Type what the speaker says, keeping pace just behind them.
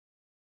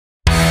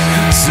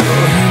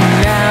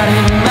out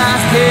in my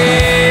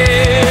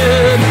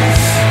head,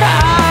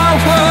 I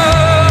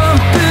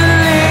won't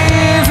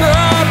believe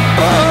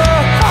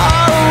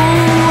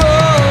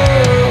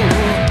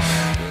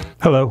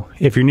a Hello,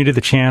 if you're new to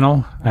the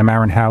channel, I'm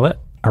Hallett.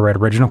 I write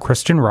original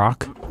Christian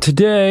rock.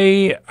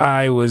 Today,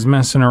 I was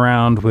messing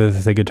around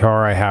with the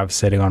guitar I have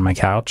sitting on my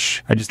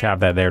couch. I just have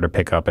that there to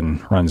pick up and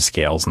run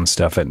scales and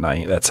stuff at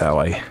night. That's how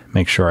I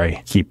make sure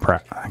I keep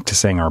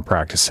practicing or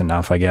practice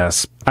enough, I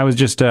guess. I was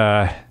just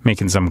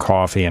making some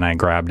coffee and I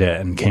grabbed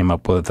it and came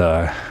up with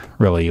a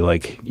really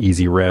like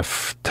easy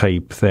riff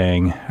type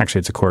thing. Actually,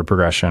 it's a chord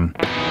progression.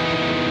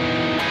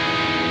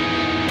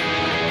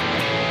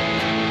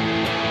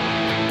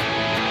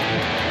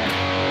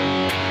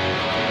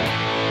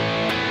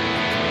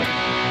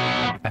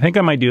 I think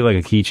I might do like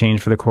a key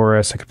change for the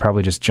chorus. I could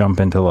probably just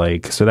jump into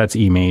like, so that's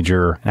E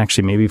major.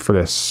 Actually, maybe for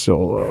the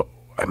solo,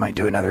 I might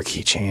do another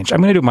key change. I'm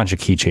going to do a bunch of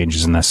key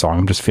changes in this song.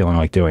 I'm just feeling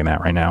like doing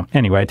that right now.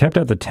 Anyway, I tapped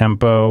out the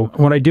tempo.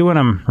 What I do when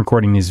I'm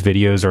recording these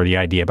videos, or the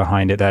idea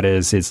behind it, that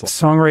is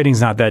songwriting's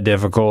not that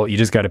difficult. You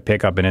just got to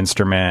pick up an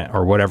instrument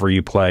or whatever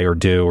you play or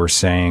do or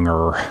sing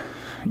or,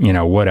 you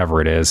know,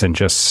 whatever it is, and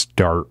just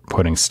start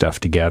putting stuff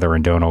together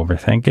and don't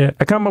overthink it.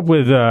 I come up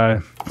with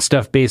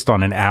stuff based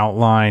on an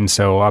outline,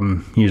 so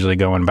I'm usually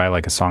going by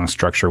like a song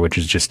structure, which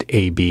is just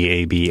A, B,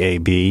 A, B, A,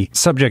 B.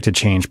 Subject to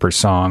change per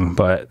song,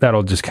 but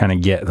that'll just kind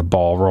of get the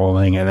ball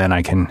rolling, and then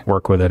I can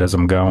work with it as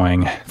I'm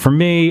going. For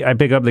me, I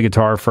pick up the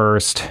guitar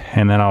first,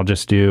 and then I'll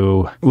just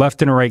do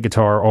left and right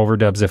guitar,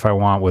 overdubs if I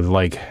want, with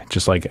like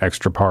just like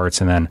extra parts,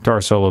 and then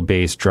guitar solo,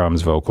 bass,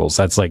 drums, vocals.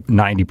 That's like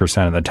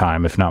 90% of the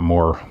time, if not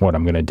more, what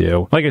I'm gonna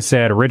do. Like I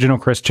said, original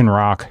Christian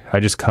rock.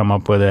 I just come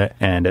up with it,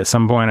 and at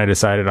some point I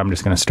decided I'm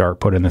just going to start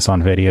putting this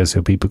on video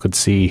so people could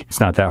see it's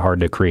not that hard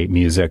to create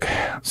music.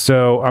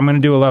 So I'm going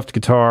to do a left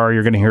guitar.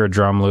 You're going to hear a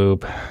drum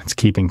loop. It's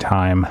keeping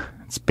time.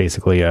 It's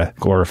basically a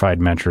glorified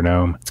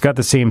metronome. It's got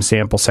the same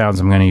sample sounds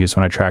I'm going to use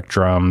when I track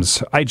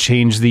drums. I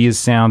change these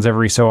sounds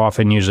every so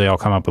often. Usually I'll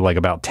come up with like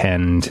about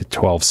 10 to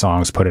 12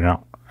 songs, put an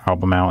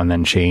album out, and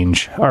then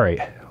change. All right,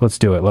 let's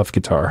do it. Left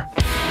guitar.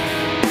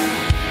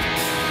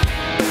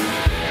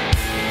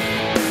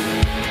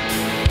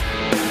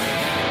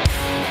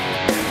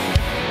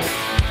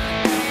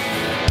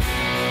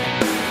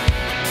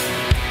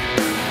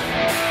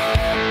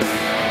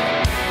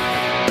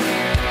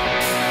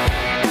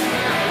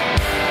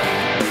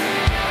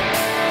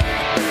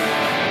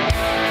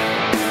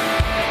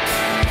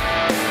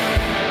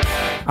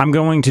 I'm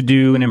going to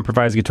do an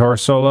improvised guitar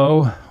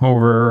solo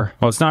over,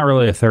 well, it's not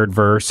really a third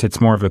verse.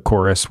 It's more of a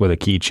chorus with a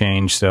key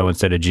change. So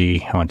instead of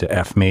G, I went to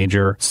F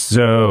major.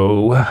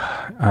 So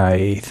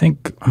I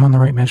think I'm on the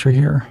right measure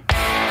here.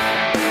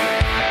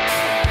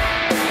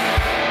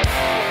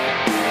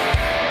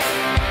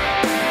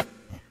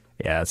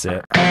 Yeah, that's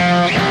it.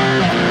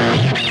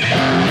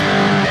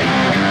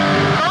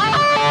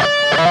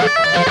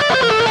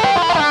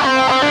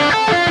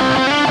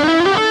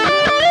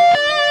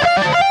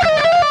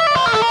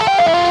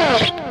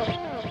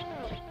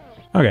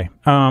 Okay,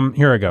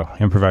 here I go.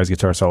 Improvised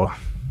guitar solo.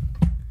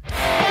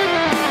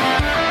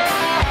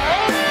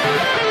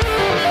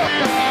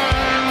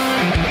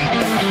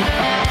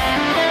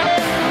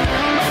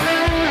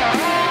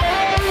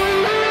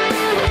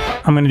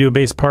 I'm gonna do a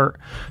bass part,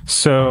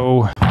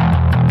 so,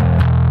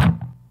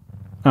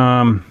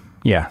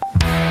 yeah.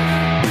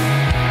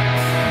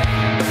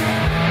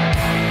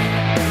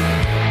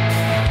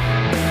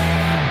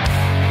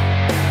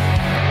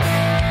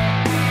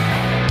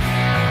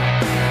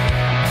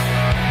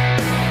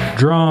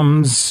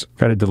 Drums,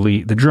 gotta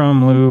delete the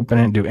drum loop. I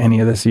didn't do any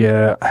of this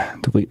yet.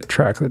 Delete the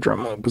track the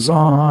drum loop was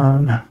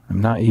on. I'm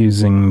not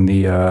using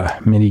the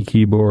MIDI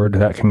keyboard.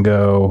 That can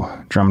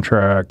go. Drum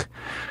track,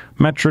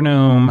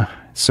 metronome.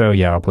 So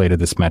yeah, I'll play to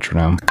this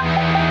metronome.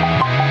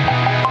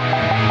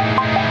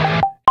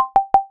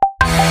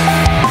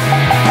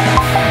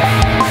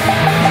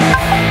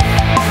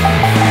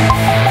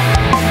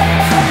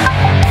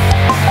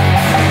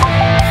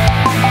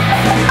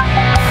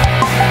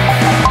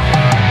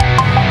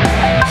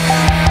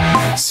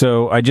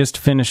 So I just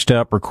finished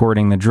up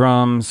recording the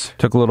drums,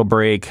 took a little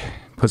break,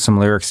 put some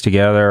lyrics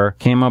together,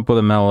 came up with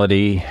a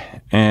melody,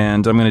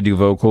 and I'm gonna do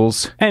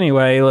vocals.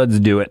 Anyway, let's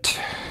do it.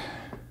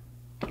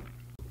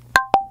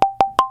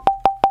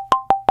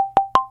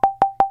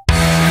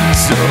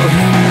 So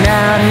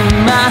out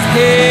in my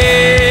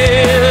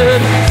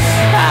head,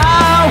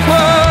 I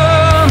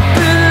won't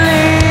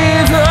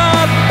believe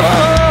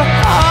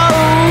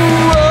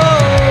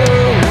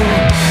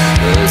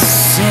the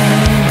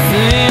same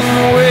thing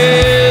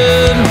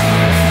when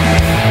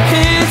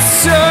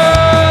it's unbelievable.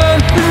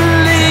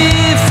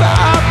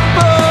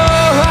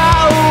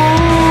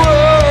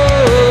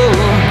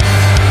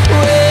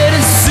 Where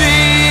to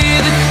see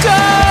the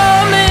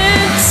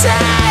coming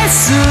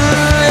tides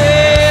of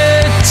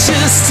it,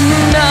 just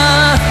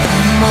another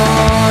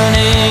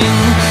morning.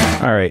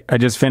 All right, I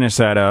just finished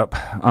that up.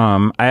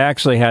 I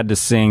actually had to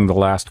sing the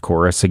last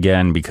chorus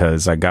again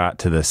because I got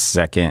to the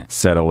second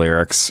set of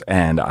lyrics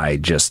and I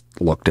just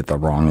looked at the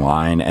wrong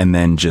line and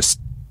then just,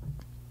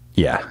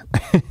 yeah.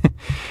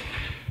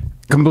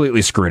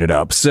 completely screwed it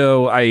up.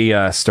 So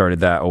I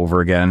started that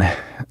over again.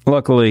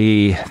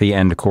 Luckily, the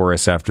end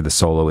chorus after the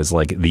solo is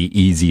like the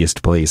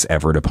easiest place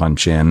ever to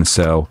punch in,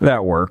 so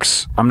that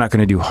works. I'm not going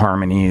to do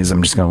harmonies.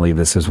 I'm just going to leave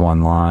this as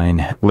one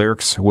line.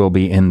 Lyrics will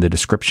be in the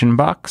description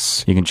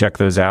box. You can check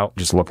those out.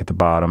 Just look at the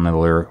bottom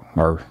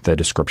of the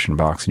description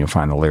box and you'll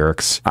find the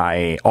lyrics.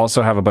 I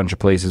also have a bunch of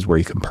places where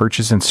you can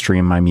purchase and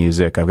stream my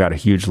music. I've got a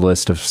huge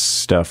list of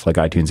stuff like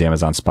iTunes,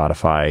 Amazon,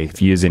 Spotify.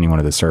 If you use any one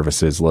of the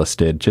services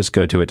listed, just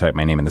go to it, type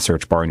my name in the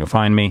search bar and you'll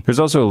find me. There's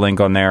also a link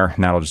on there,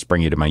 and that'll just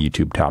bring you to my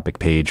YouTube topic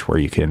page where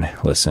you can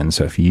listen.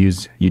 So if you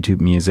use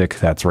YouTube Music,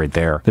 that's right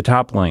there. The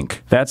top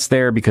link, that's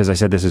there because I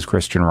said this is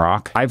Christian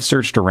rock. I've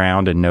searched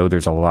around and know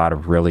there's a lot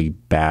of really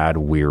bad,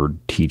 weird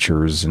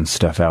teachers and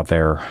stuff out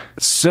there.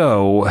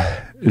 So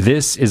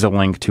this is a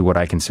link to what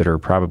I consider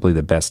probably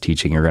the best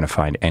teaching you're going to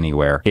find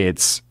anywhere.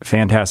 It's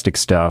fantastic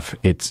stuff.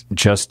 It's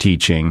just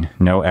teaching,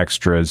 no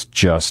extras,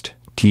 just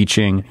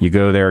teaching. You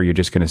go there, you're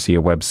just going to see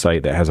a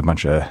website that has a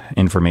bunch of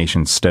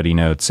information, study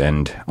notes,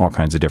 and all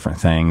kinds of different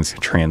things.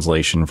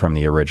 Translation from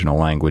the original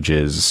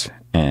languages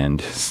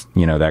and,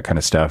 you know, that kind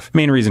of stuff.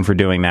 Main reason for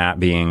doing that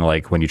being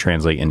like when you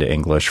translate into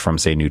English from,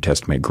 say, New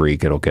Testament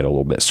Greek, it'll get a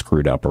little bit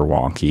screwed up or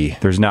wonky.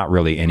 There's not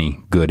really any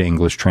good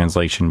English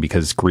translation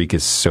because Greek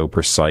is so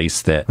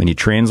precise that when you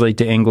translate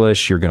to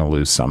English, you're going to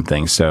lose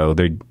something. So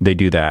they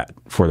do that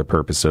for the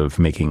purpose of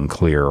making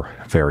clear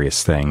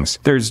various things.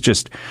 There's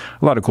just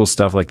a lot of cool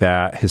stuff like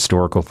that,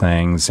 historical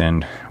things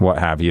and what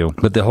have you.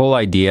 But the whole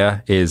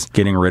idea is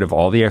getting rid of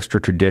all the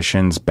extra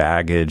traditions,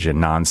 baggage, and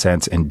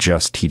nonsense and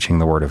just teaching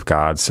the Word of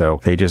God.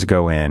 So they just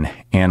go in,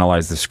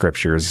 analyze the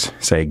scriptures,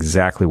 say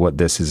exactly what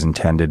this is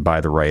intended by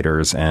the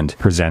writers, and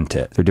present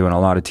it. They're doing a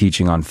lot of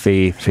teaching on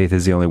faith. Faith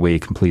is the only way you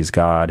can please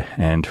God.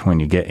 And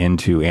when you get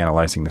into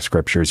analyzing the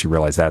scriptures, you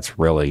realize that's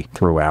really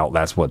throughout.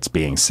 That's what's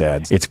being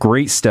said. It's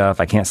great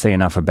stuff. I can't say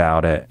enough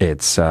about it.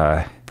 It's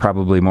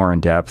probably more in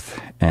depth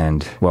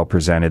and well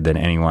presented than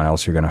anyone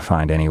else you're going to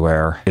find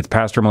anywhere. It's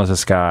Pastor Melissa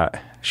Scott.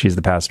 She's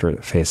the pastor at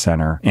the Faith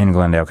Center in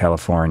Glendale,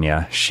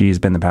 California. She's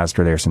been the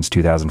pastor there since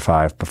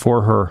 2005.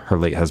 Before her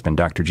late husband,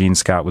 Dr. Gene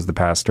Scott, was the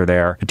pastor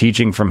there. The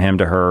teaching from him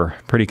to her,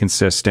 pretty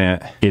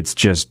consistent. It's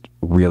just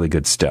really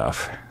good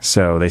stuff.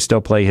 So they still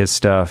play his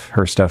stuff,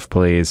 her stuff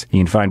plays. You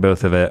can find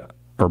both of it,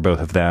 or both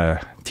of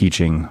the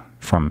teaching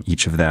from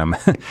each of them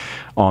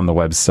on the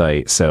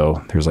website.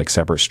 So there's like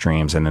separate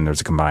streams, and then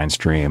there's a combined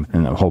stream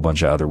and a whole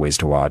bunch of other ways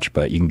to watch,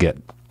 but you can get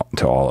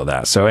to all of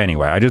that. So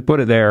anyway, I just put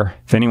it there.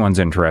 If anyone's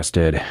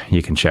interested,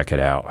 you can check it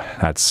out.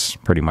 That's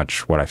pretty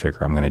much what I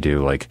figure I'm going to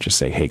do. Like, just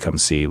say, hey, come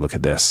see, look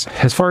at this.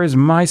 As far as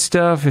my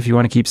stuff, if you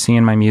want to keep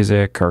seeing my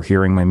music or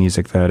hearing my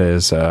music, that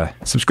is,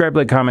 subscribe,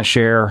 like, comment,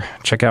 share,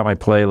 check out my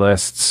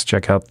playlists,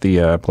 check out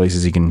the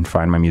places you can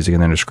find my music in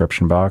the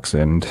description box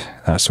and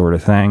that sort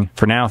of thing.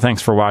 For now,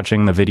 thanks for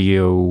watching. The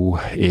video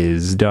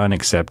is done,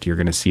 except you're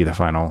going to see the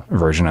final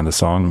version of the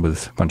song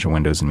with a bunch of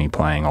windows and me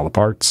playing all the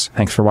parts.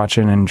 Thanks for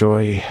watching.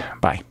 Enjoy.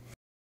 Bye.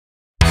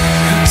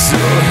 So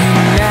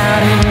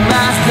out in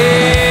my